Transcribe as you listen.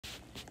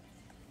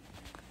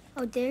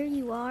Oh, there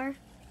you are.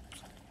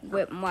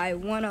 With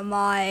one of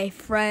my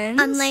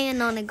friends. I'm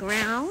laying on the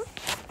ground.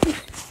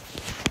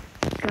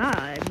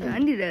 God,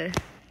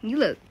 you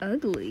look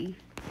ugly.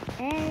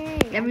 Hey,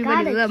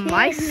 Everybody love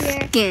my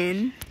here.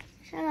 skin.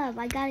 Shut up,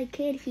 I got a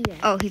kid here.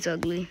 Oh, he's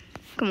ugly.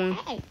 Come on.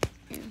 Hey.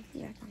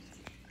 Here I come.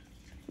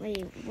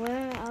 Wait,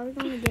 where are we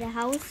going to get a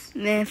house?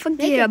 Man,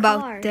 forget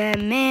about that,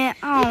 man.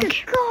 I don't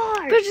care.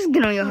 Car. But just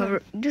get on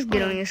your Just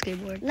get on your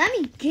skateboard. Let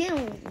me get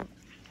on.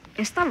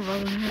 And stop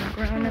rolling on the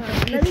ground.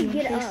 Let me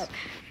get up.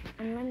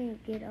 And let me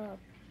get up.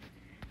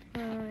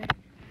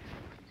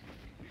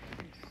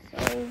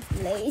 So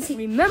lazy.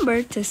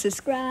 Remember to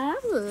subscribe,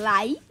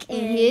 like,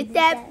 and hit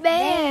that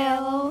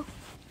bell.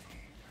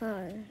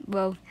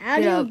 Well, how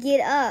do you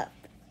get up?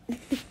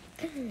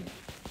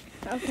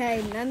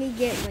 Okay, let me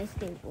get my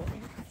skateboard.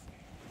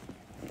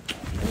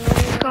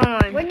 Come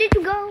on. Where did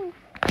you go?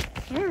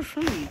 Where's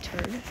from you,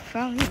 turd?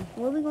 Found you.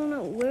 Where are we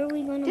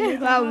gonna Just make a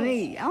follow house?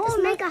 me. I Let's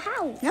don't make a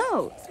house.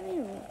 No.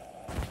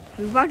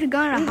 We're about to go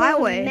on a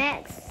highway.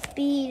 Max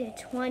speed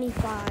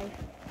 25.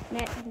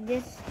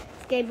 This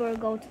skateboard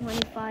go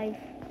 25.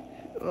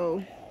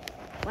 Oh.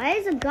 Why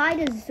is a guy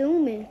just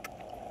zooming?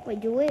 Wait,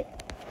 do it.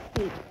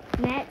 Wait,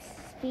 max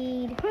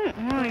speed.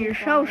 Come on, you're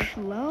so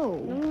slow.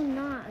 No, I'm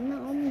not. No,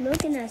 I'm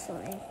looking at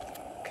something.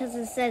 Cause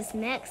it says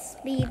max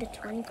speed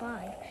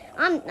 25.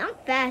 I'm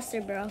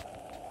faster, bro.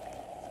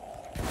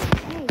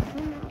 Hey,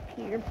 come up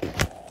here.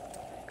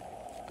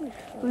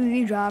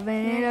 We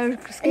driving a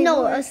skateboard?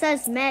 No, it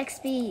says max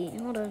speed.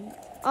 Hold on.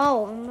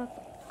 Oh,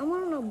 I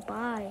want to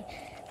buy.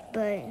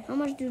 But how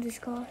much do this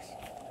cost?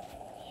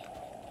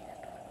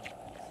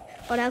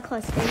 Oh, that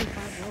costs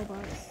 35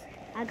 Robux.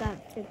 I got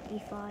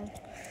 55.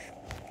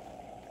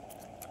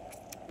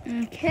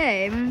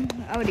 Okay,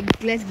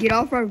 let's get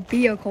off our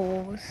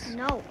vehicles.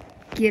 No.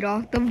 Get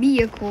off the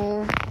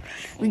vehicle.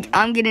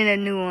 I'm getting a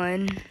new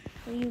one.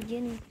 What are you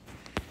getting?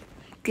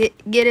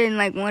 Get in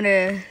like one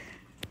of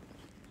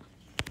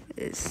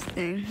this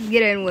thing.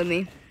 Get in with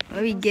me.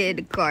 Let me get in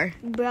the car.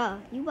 Bruh,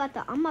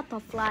 I'm about to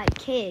fly a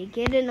kid.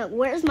 Get in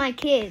where's my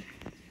kid?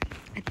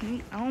 I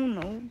don't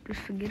know.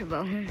 Just forget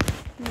about him.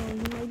 No, he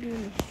might be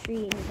in the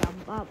street and he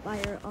got bought by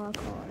our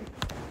car.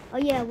 Oh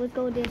yeah, let's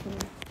go this one.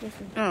 This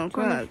one. Oh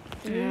crap.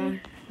 No,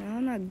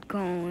 I'm not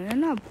going. I'm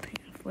not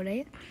paying for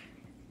that.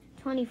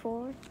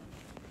 24.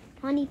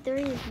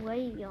 23 is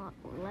way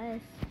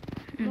less.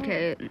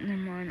 Okay, never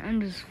mind.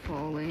 I'm just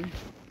falling.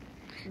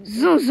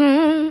 Zoom,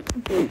 zoom.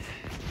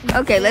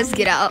 Okay, let's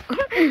get out.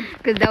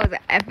 Because that was an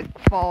epic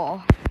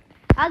fall.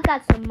 I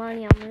got some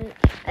money. I'm rich.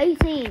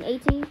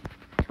 18,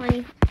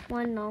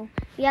 21, no.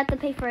 You have to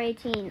pay for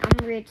 18.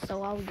 I'm rich,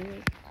 so I'll do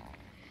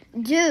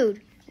it.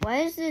 Dude,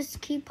 why does this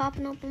keep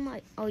popping up on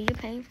my... Oh, you're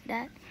paying for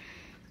that?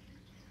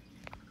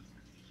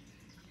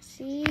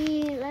 See,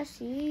 let's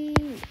see.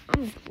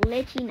 I'm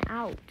glitching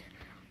out.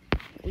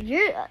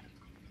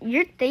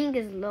 Your thing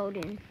is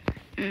loading.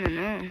 I don't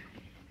know.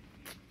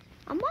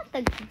 I'm about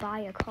to buy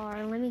a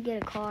car. Let me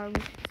get a car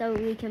so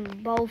we can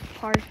both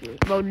park it.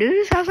 Bro, does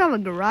this house have a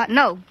garage?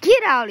 No,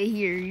 get out of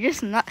here. You're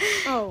just not.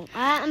 Oh,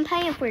 I'm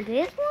paying for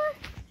this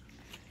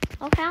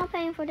one? Okay, I'm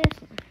paying for this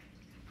one.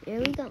 Here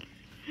we go.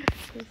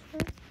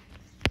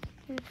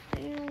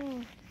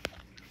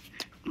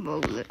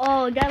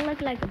 Oh, that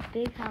looked like a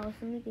big house.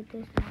 Let me get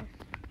this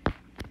house.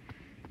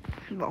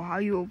 Bro, how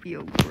you open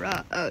your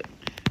garage?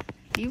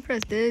 You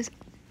press this?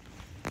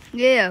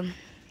 Yeah.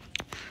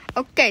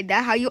 Okay,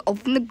 that's how you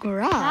open the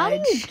garage. How do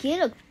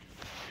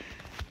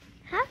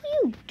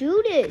you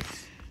do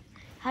this?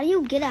 How do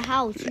you get a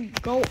house? You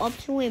go up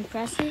to it and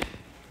press it.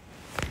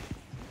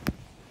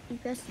 You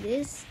press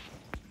this.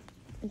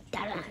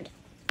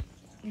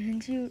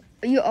 And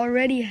you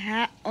already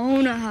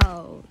own a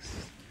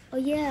house. Oh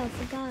yeah, I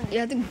forgot. You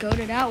have to go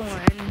to that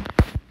one.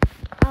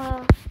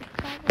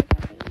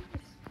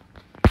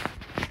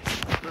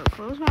 Bro,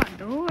 close my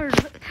doors.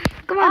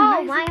 Come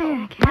on,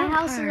 oh, my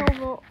house is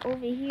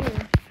over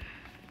here.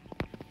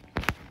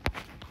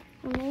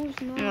 No,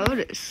 it's not. No,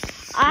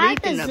 it's I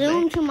have to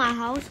zoom to my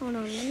house. Hold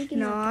on, let me get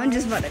my car. I'm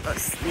just about to go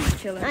sleep,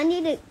 chilling. I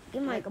need to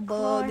get my car.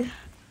 Bug.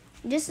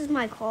 This is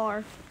my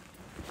car.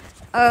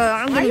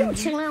 Why are you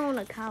chilling on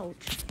the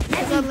couch?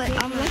 I'm like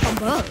a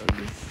bug.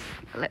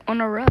 Like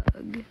on a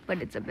rug,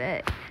 but it's a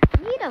bed.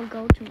 I need to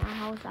go to my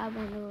house. I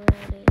wonder where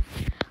it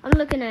is. I'm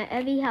looking at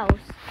every house.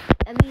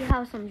 Every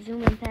house I'm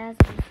zooming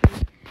past.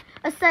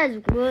 It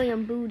says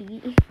William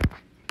Booty.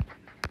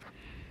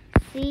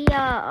 See,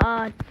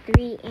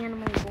 3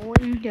 animal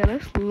boys. Yeah,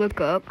 let's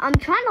look up. I'm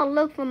trying to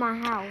look for my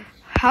house.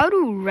 How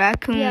do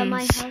raccoons... Yeah,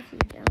 my house is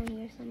down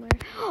here somewhere.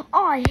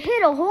 Oh, I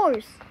hit a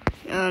horse.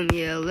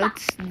 Yeah,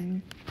 let's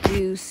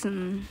do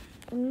some...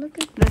 Look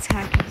at... Let's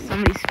hack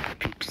somebody's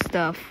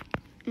stuff.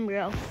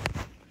 Bro,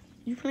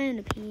 you playing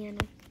the piano.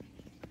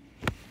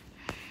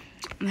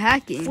 I'm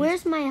hacking.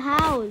 Where's my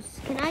house?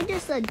 Can I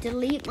just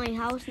delete my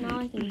house now?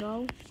 I can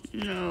go?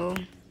 No.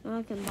 Now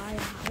I can buy a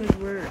house. Because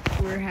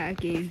we're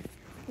hacking.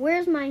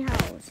 Where's my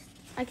house?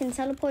 I can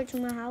teleport to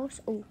my house?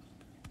 Oh.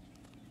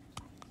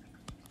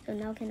 So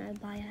now can I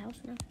buy a house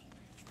now?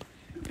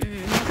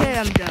 Okay,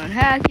 I'm done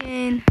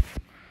hacking.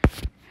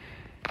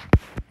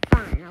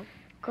 Fine, I'll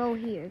go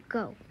here.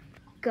 Go.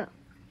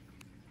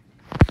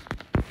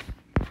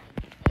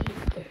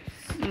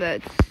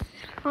 Let's.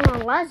 Hold on,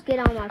 let's get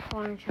on my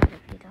car and try to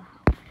get the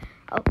house.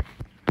 Okay,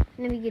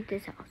 let me get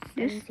this house.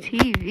 This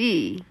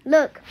TV.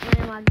 Look,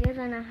 am I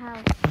getting a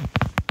house?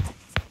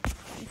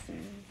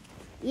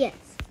 Yes.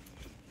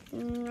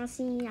 I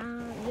see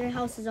your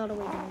house is all the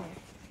way down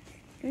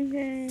there.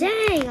 Okay.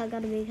 Dang, I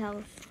got a big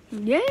house.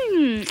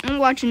 Dang, I'm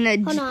watching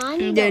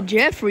the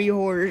Jeffrey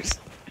horse.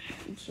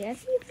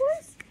 Jeffrey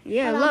horse?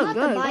 Yeah, Hold on, look, I'm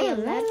about to buy a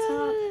look.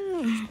 laptop.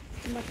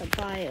 I'm about to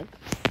buy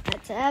a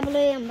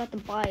tablet. I'm about to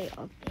buy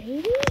a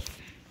baby.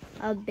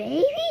 A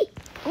baby?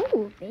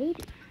 Oh, a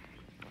baby.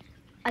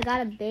 I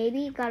got a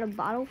baby. Got a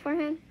bottle for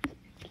him.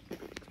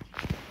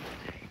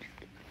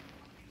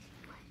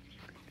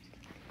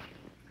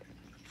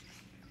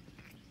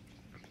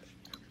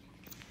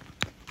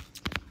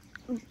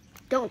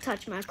 Don't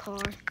touch my car.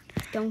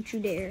 Don't you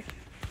dare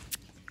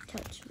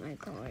touch my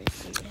car.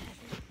 See what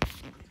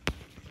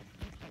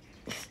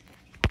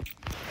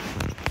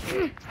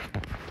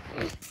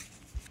happens.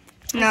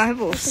 No, it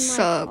will Stuck in my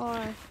suck.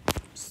 car.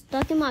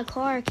 Stuck in my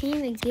car. I can't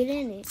even get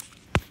in it.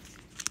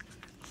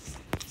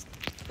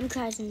 I'm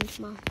crashing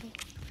into my face.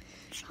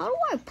 How do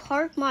I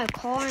park my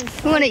car and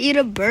You want to eat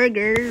a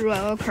burger?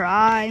 Well,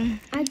 cry.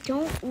 I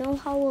don't know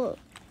how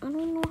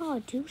to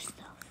do stuff.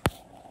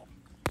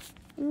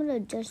 I'm gonna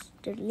just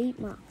delete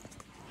my.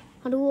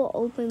 How do I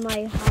open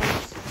my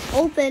house?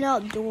 Open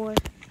up door.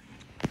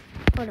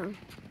 Hold on.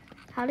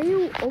 How do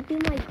you open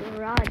my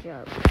garage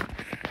up?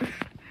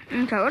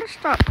 Okay, I gotta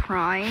stop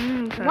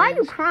crying. Why are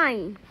you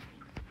crying?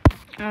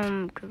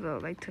 Because I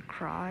like to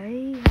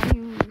cry. How do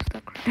you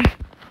stop crying?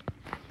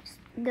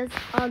 Just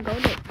go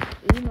to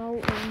emo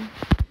and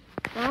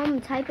now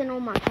I'm typing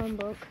on my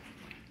Chromebook.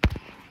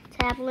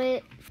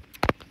 Tablet.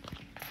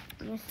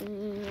 Yes,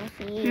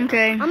 see.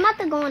 Okay. I'm about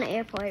to go on the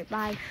airport.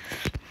 Bye.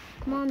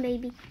 Come on,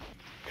 baby.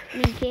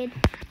 Kid.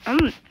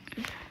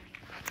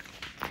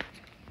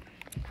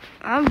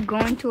 I'm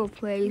going to a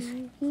place.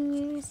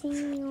 Why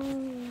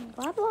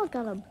do I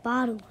got a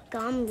bottle?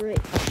 I'm rich.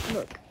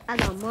 Look, I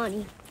got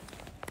money.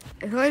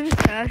 If I just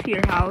pass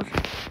your house,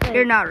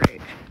 you're not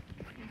rich.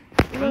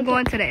 I'm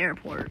going to the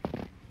airport.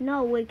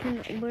 No, wait,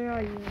 where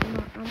are you?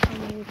 No, I'm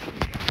coming with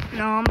you.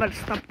 No, I'm about to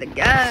stop the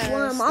gas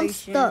I'm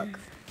station. stuck.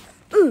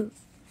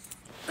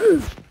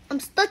 I'm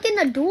stuck in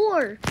the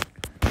door.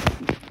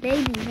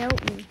 Baby,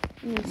 help me.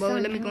 Well,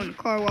 let me go in the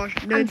car wash.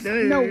 No,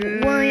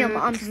 William,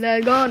 Let's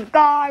go in the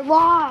car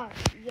wash.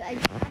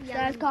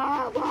 Let's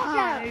car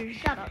wash.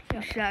 Shut up.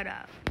 Shut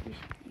up.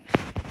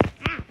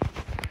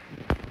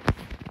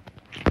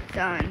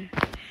 Done.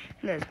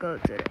 Let's go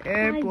to the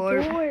airport.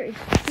 My door is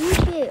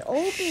stupid.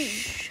 Open.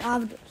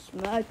 I'll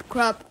smack the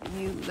crap out of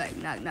you. Like,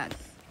 knock.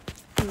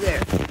 You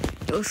there.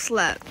 You'll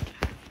slap.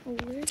 Oh,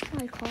 where's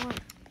my car?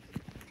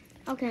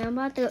 Okay, I'm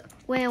about to.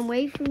 Wait,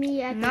 wait for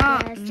me at the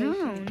gas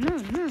station.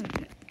 No.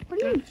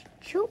 What are you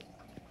choke?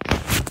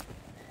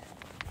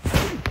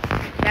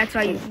 That's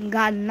why you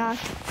got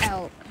knocked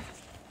out.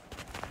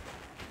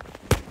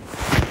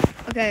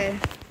 Okay.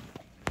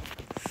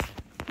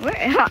 Where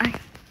am I?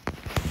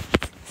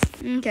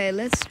 Okay,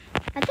 let's.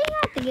 I think I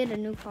have to get a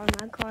new car.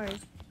 My car is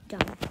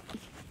done.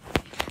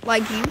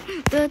 Like you.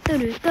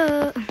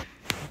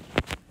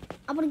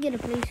 I'm gonna get a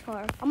police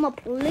car. I'm a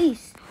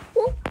police.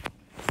 Woo.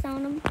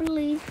 Sound of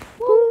police.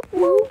 Woo,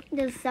 woo.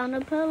 The sound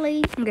of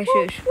police. Okay,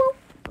 Woo, shush. woo.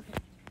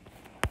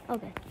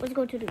 Okay, let's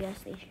go to the gas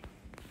station.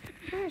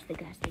 Where's the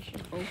gas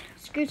station? Oh,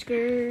 skirt.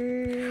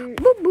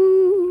 Boo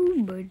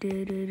boo.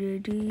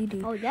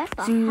 Oh, that's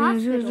the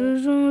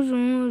hospital.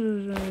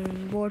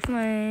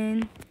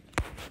 Boyfriend.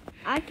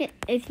 I can.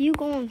 If you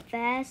going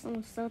fast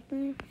on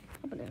something,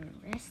 I'm gonna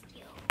arrest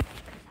you.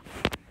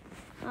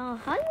 Oh,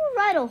 how do you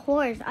ride a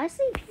horse? I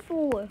see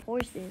people with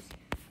horses.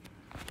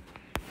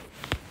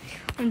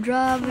 I'm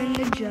driving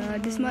the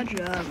job. This is my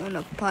job. I'm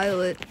a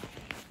pilot.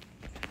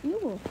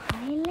 You a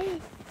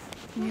pilot?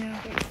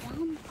 Yeah. The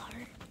dumb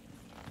part.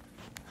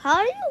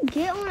 How do you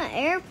get on an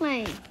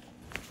airplane?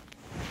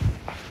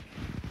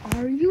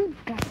 Are you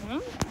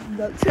dumb?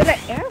 Go to the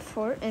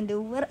airport and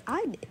do what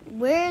I did.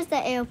 Where's the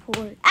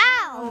airport?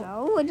 Oh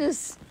no, I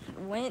just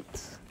went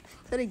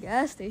to the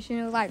gas station.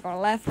 It was like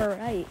on left or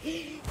right.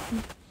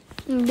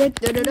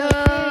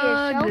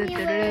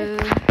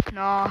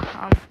 No,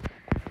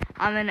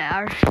 I'm in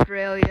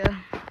Australia.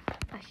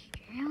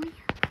 Australia?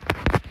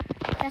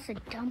 That's a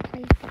dumb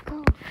place to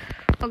go.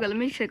 Okay, let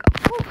me check.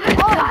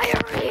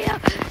 Diarrhea.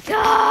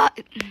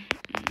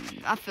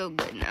 I feel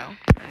good now.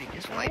 Let me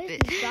just wipe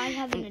it. This guy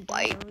having a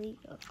diarrhea?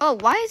 Oh,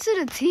 why is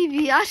it a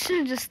TV? I should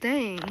have just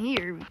stayed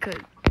here because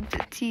it's a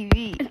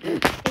TV.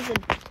 It's a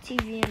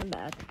TV in the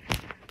bathroom.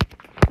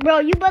 Bro,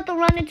 you about to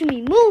run into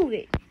me. Move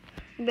it.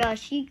 Bro,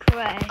 she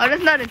crashed. Oh,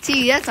 that's not a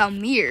TV. That's a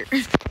mirror.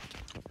 This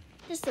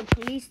is the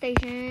police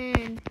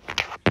station.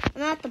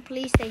 I'm at the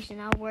police station.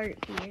 I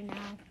work here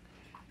now.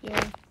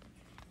 Yeah.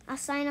 I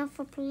sign up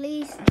for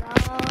police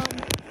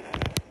job.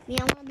 Me,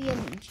 I want to be a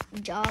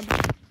job.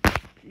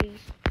 Please.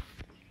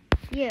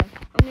 Yeah,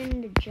 I'm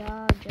in the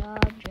job.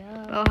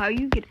 Oh, how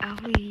you get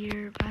out of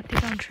here? I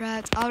think I'm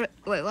trapped.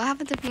 Wait, what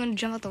happens if you want to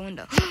jump out the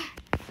window?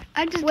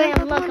 I just Wait,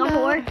 jumped out look, the window.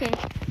 I'm working.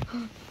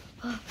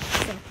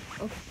 So,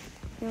 okay.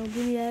 No,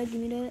 give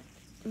me that.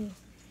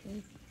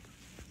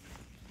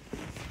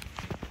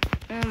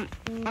 I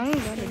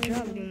don't got a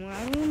job anymore.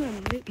 I don't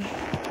want to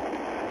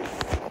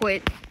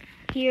quit.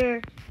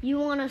 Here, you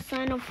want to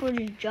sign up for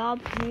the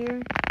job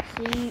here?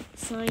 See,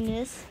 sign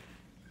this.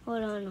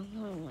 Hold on,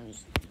 let me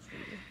see.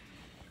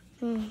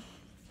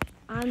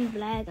 I'm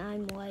black,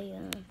 I'm white.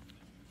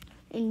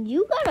 And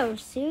you got a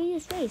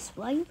serious face.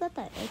 Why you got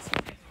that X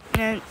on?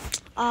 And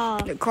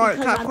the car,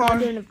 because I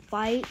got in a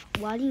fight.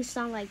 Why do you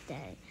sound like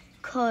that?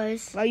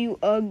 Cause why you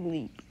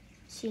ugly?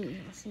 See me.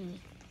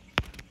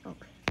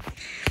 Okay.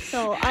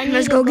 So I need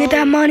Let's to go get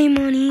that money.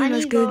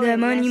 Let's go get that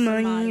money.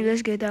 somebody.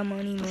 Let's get that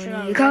money. Shut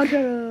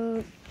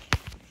up.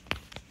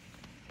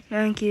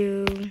 Thank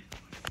you.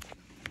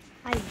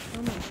 I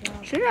done my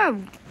job. Should I?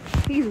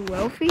 He's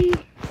wealthy.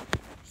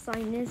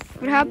 Sign this.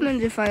 What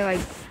happens if I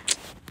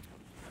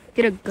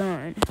get a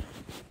gun?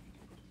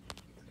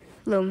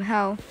 Look,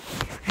 how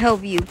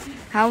help you?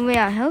 How may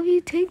I help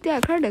you take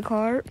that credit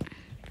card?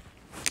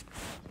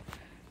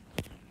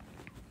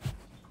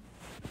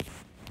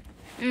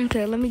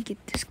 Okay, let me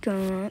get this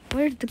gun.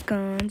 Where's the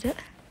guns at?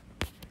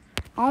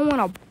 I don't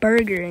want a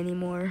burger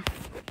anymore.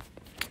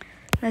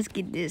 Let's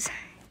get this.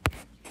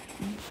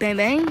 Bang,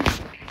 bang.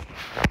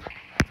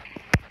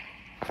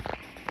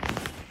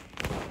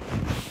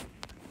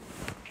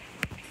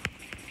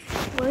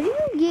 Where do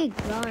you get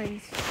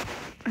guns?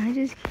 I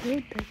just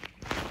killed them.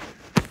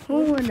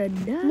 Who wanna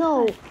die?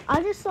 No,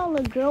 I just saw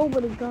a girl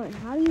with a gun.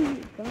 How do you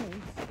get guns?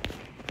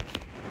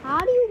 How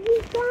do you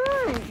get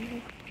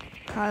guns?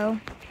 Kyle,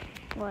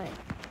 What?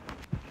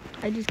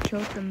 I just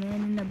killed the man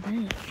in the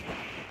bank.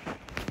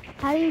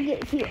 How do you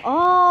get key?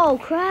 Oh,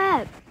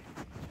 crap.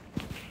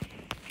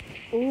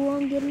 Oh,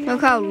 I'm getting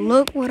Look how,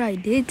 look what I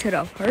did to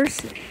the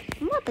person.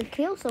 I'm about to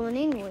kill someone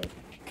anyway.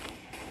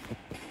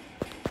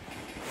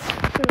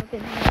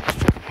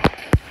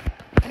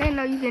 I didn't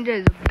know you can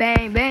just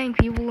bang, bang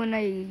people when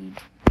they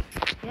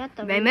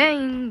bang,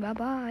 bang.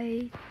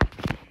 Bye-bye.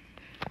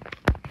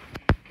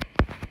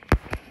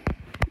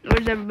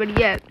 Where's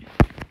everybody at?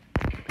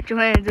 Put your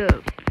hands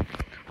up.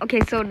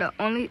 Okay, so the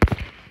only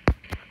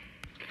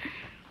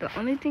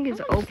thing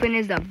is open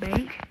is the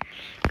bank.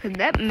 Cause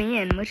that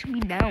man must be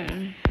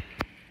down.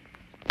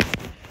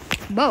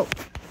 Bo.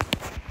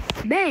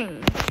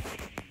 Bang.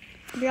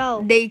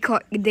 Bro.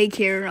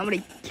 Daycare. I'm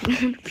gonna kill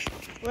him.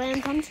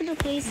 When come to the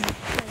place,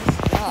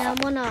 now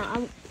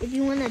if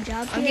you want a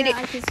job here,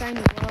 I can sign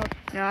you up.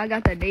 No, I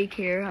got the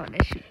daycare. How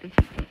that shoot the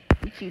people.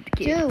 Shoot the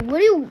kids. Dude, what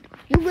do you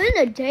in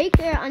a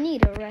daycare? I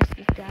need to arrest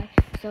this guy.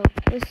 So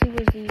let's see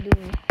what he's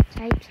doing.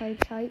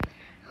 Type.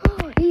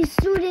 He's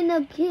shooting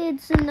the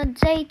kids in the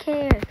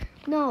daycare.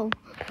 No.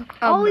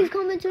 He's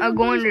coming to the I'm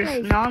going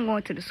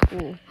to the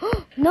school.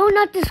 No,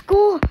 not the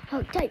school.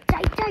 Oh, type.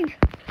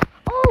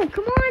 Oh,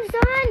 come on,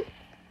 son.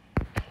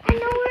 I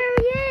know where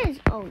he is.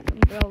 Oh,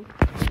 bro.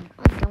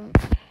 I don't.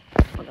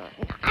 Hold on.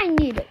 I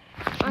need it.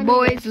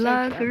 Boys'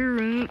 locker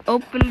room.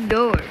 Open the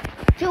door.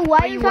 Dude, why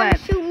are you trying to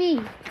shoot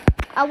me?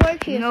 I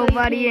work here.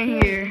 Nobody in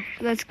here.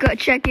 Let's go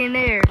check in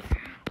there.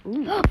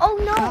 Ooh, oh,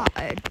 no.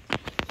 God.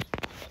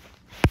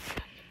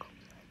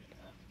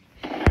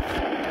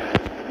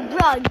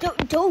 Bro,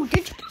 dude,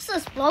 did you just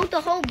explode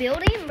the whole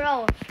building?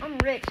 Bro, I'm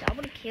rich. I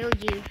would have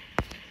killed you.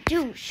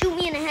 Dude, shoot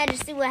me in the head to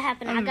see what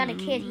happened. I got a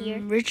kid here.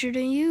 Richer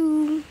than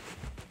you.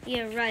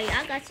 Yeah, right.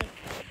 I got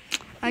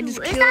you. Is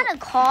that a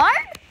car?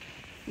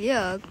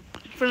 Yeah,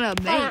 from the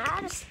bank.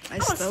 I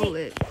stole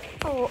it.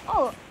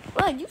 Oh,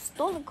 you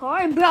stole the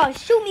car? Bro,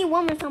 shoot me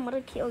one more time. I'm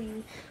going to kill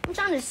you. I'm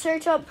trying to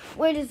search up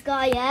where this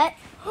guy at.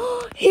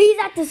 He's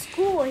at the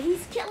school.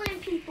 He's killing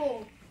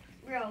people.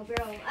 Bro,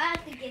 I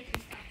have to get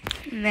this stuff.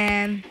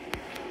 Man,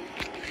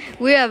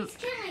 we have.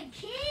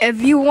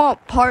 If you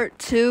want part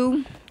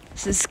 2,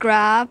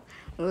 subscribe,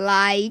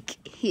 like,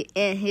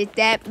 and hit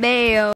that bell.